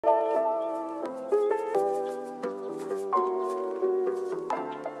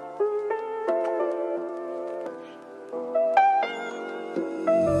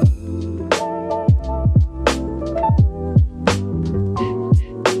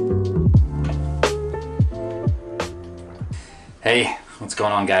Hey, what's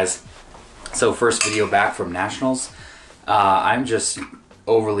going on, guys? So first video back from Nationals. I'm just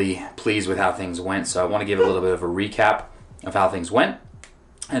overly pleased with how things went, so I want to give a little bit of a recap of how things went,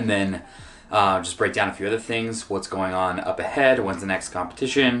 and then just break down a few other things, what's going on up ahead, when's the next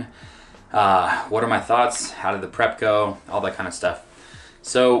competition, what are my thoughts, how did the prep go, all that kind of stuff.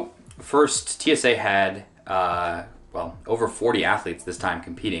 So first, TSA had over 40 athletes this time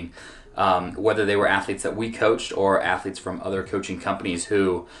competing. Whether they were athletes that we coached or athletes from other coaching companies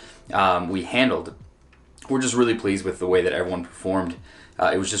who we handled. We're just really pleased with the way that everyone performed.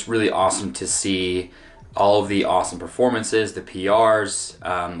 It was just really awesome to see all of the awesome performances, the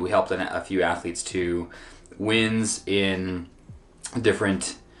PRs. We helped a few athletes to wins in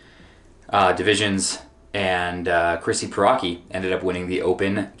different divisions, and Chrissy Peraki ended up winning the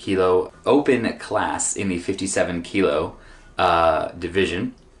open class in the 57 kilo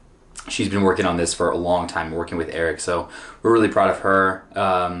division. She's been working on this for a long time, working with Eric, so we're really proud of her.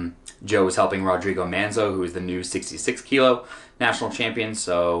 Joe is helping Rodrigo Manzo, who is the new 66 kilo national champion,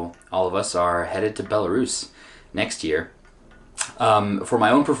 so all of us are headed to Belarus next year. For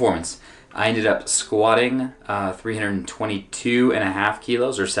my own performance, I ended up squatting 322.5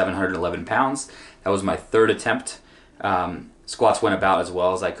 kilos or 711 pounds. That was my third attempt. Squats went about as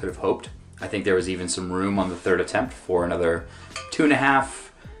well as I could have hoped. I think there was even some room on the third attempt for another 2.5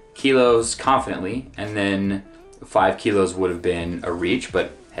 kilos confidently, and then 5 kilos would have been a reach,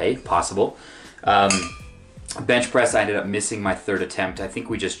 but hey, possible. Bench press, I ended up missing my third attempt. I think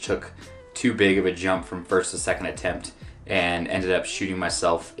we just took too big of a jump from first to second attempt and ended up shooting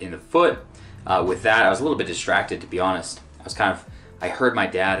myself in the foot. With that, I was a little bit distracted, to be honest. I heard my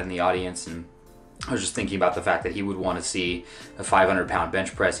dad in the audience, and I was just thinking about the fact that he would want to see a 500-pound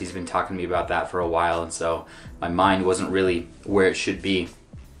bench press. He's been talking to me about that for a while, and so my mind wasn't really where it should be.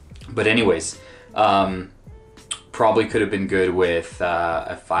 But anyways, probably could have been good with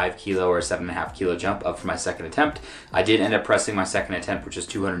a 5 kilo or a 7.5 kilo jump up for my second attempt. I did end up pressing my second attempt, which is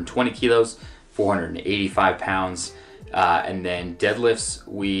 220 kilos, 485 pounds. And then deadlifts,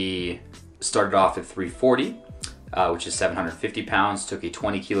 we started off at 340, which is 750 pounds, took a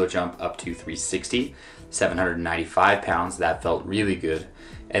 20 kilo jump up to 360, 795 pounds. That felt really good.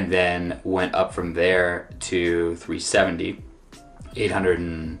 And then went up from there to 370,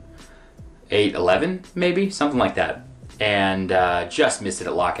 811 maybe, something like that, and just missed it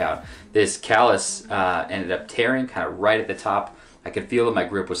at lockout. This callus ended up tearing kind of right at the top. I could feel that my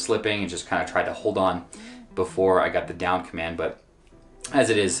grip was slipping and just kind of tried to hold on before I got the down command, but as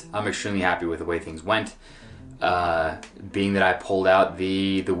it is, I'm extremely happy with the way things went, being that I pulled out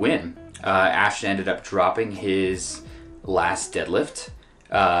the win. Ashton ended up dropping his last deadlift,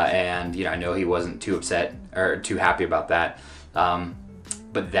 and I know he wasn't too upset or too happy about that.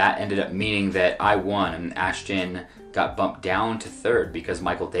 But that ended up meaning that I won, and Ashton got bumped down to third because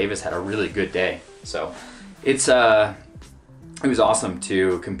Michael Davis had a really good day. So it was awesome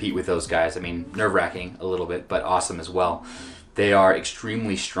to compete with those guys. I mean, nerve-wracking a little bit, but awesome as well. They are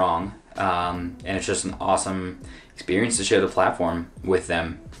extremely strong, and it's just an awesome experience to share the platform with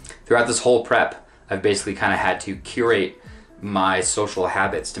them. Throughout this whole prep, I've basically kind of had to curate my social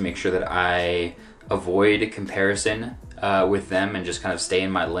habits to make sure that I avoid comparison with them and just kind of stay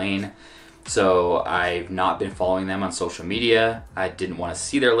in my lane. So I've not been following them on social media. I didn't want to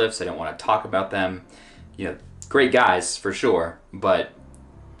see their lifts. I didn't want to talk about them. Great guys for sure, but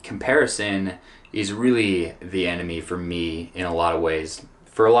comparison is really the enemy for me in a lot of ways,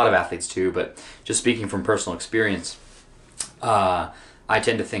 for a lot of athletes too, but just speaking from personal experience, I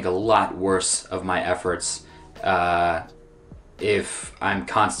tend to think a lot worse of my efforts if I'm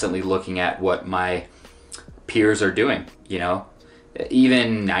constantly looking at what my peers are doing.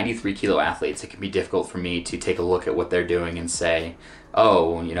 Even 93 kilo athletes, it can be difficult for me to take a look at what they're doing and say,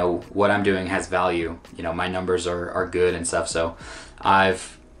 oh, what I'm doing has value. My numbers are good and stuff. So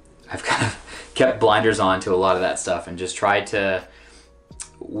I've kind of kept blinders on to a lot of that stuff and just tried to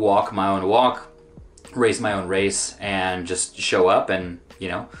walk my own walk, race my own race, and just show up. And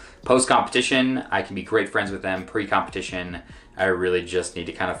post competition, I can be great friends with them. Pre-competition, I really just need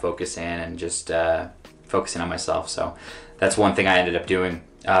to kind of focus in and just focusing on myself. So that's one thing I ended up doing,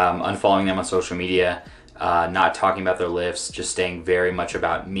 unfollowing them on social media, not talking about their lifts, just staying very much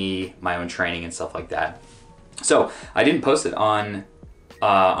about me, my own training and stuff like that. So I didn't post it on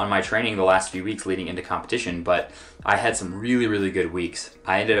my training the last few weeks leading into competition, but I had some really, really good weeks.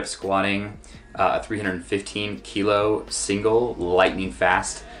 I ended up squatting a 315 kilo single lightning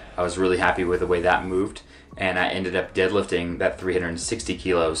fast. I was really happy with the way that moved, and I ended up deadlifting that 360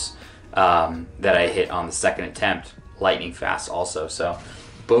 kilos that I hit on the second attempt lightning fast also. So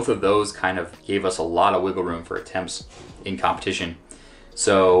both of those kind of gave us a lot of wiggle room for attempts in competition.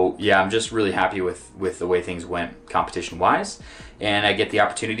 So yeah, I'm just really happy with the way things went competition-wise. And I get the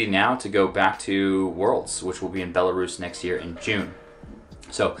opportunity now to go back to Worlds, which will be in Belarus next year in June.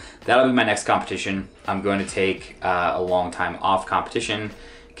 So that'll be my next competition. I'm going to take a long time off competition,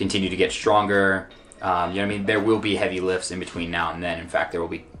 continue to get stronger. You know what I mean? There will be heavy lifts in between now and then. In fact, there will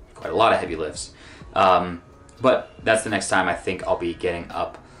be quite a lot of heavy lifts. But that's the next time I think I'll be getting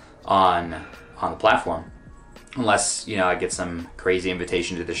up on the platform. Unless, you know, I get some crazy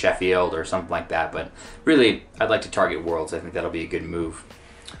invitation to the Sheffield or something like that. But really, I'd like to target Worlds. I think that'll be a good move.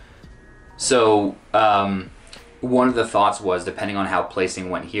 So one of the thoughts was, depending on how placing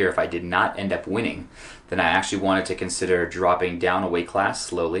went here, if I did not end up winning, then I actually wanted to consider dropping down a weight class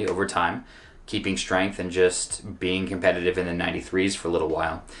slowly over time, keeping strength and just being competitive in the 93s for a little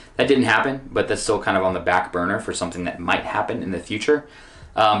while. That didn't happen, but that's still kind of on the back burner for something that might happen in the future.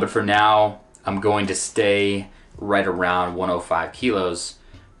 But for now, I'm going to stay right around 105 kilos,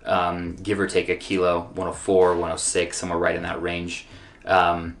 give or take a kilo, 104, 106, somewhere right in that range,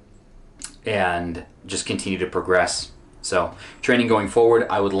 and just continue to progress. So training going forward,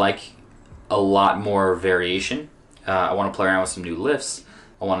 I would like a lot more variation. I want to play around with some new lifts.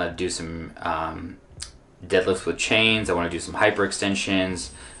 I want to do some deadlifts with chains. I want to do some hyperextensions.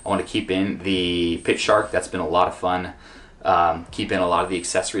 I want to keep in the pitch shark. That's been a lot of fun. Keep in a lot of the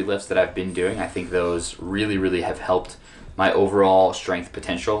accessory lifts that I've been doing. I think those really, really have helped my overall strength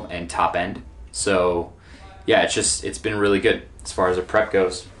potential and top end. So yeah, it's been really good as far as the prep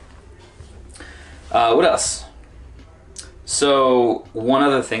goes. What else? So one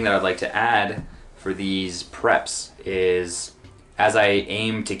other thing that I'd like to add for these preps is, as I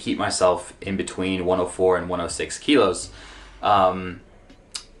aim to keep myself in between 104 and 106 kilos,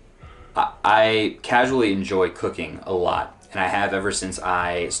 I casually enjoy cooking a lot, and I have ever since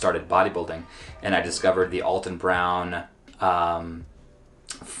I started bodybuilding and I discovered the Alton Brown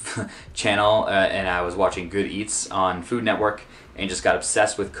channel, and I was watching Good Eats on Food Network and just got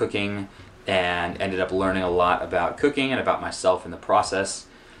obsessed with cooking and ended up learning a lot about cooking and about myself in the process.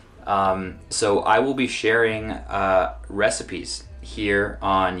 So I will be sharing recipes here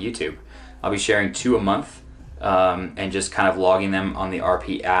on YouTube. I'll be sharing 2 a month, and just kind of logging them on the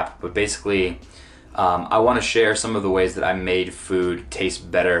RP app. But basically, I want to share some of the ways that I made food taste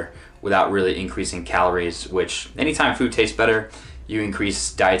better without really increasing calories, which anytime food tastes better, you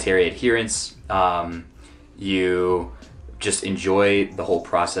increase dietary adherence. You just enjoy the whole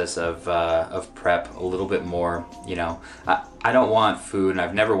process of prep a little bit more. You know, I don't want food, and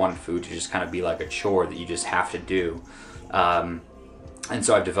I've never wanted food to just kind of be like a chore that you just have to do. And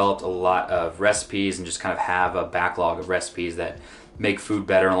so I've developed a lot of recipes and just kind of have a backlog of recipes that make food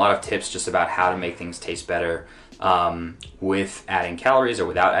better, and a lot of tips just about how to make things taste better with adding calories or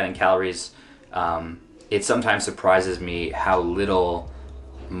without adding calories. It sometimes surprises me how little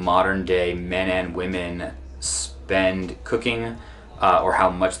modern day men and women spend cooking, or how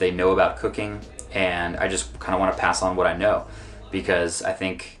much they know about cooking, and I just kind of want to pass on what I know, because I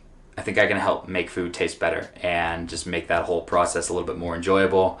think I can help make food taste better and just make that whole process a little bit more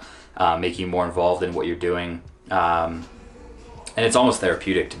enjoyable, make you more involved in what you're doing, and it's almost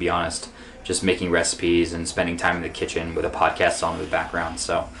therapeutic, to be honest, just making recipes and spending time in the kitchen with a podcast on in the background.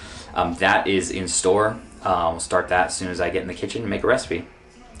 So that is in store. We'll start that as soon as I get in the kitchen and make a recipe.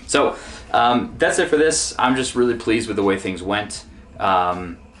 So that's it for this. I'm just really pleased with the way things went.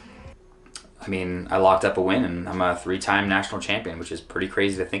 I mean, I locked up a win, and I'm a 3-time national champion, which is pretty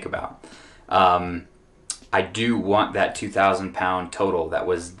crazy to think about. I do want that 2,000 pound total. That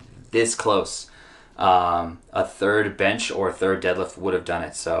was this close. A third bench or a third deadlift would have done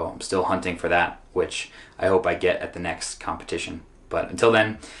it. So I'm still hunting for that, which I hope I get at the next competition. But until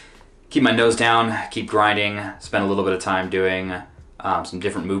then, keep my nose down, keep grinding, spend a little bit of time doing some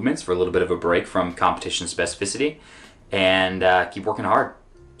different movements for a little bit of a break from competition specificity, and keep working hard.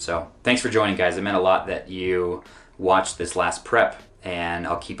 So thanks for joining, guys. It meant a lot that you watched this last prep, and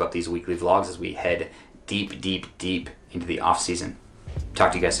I'll keep up these weekly vlogs as we head deep, deep, deep into the off season.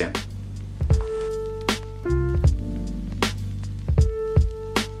 Talk to you guys soon.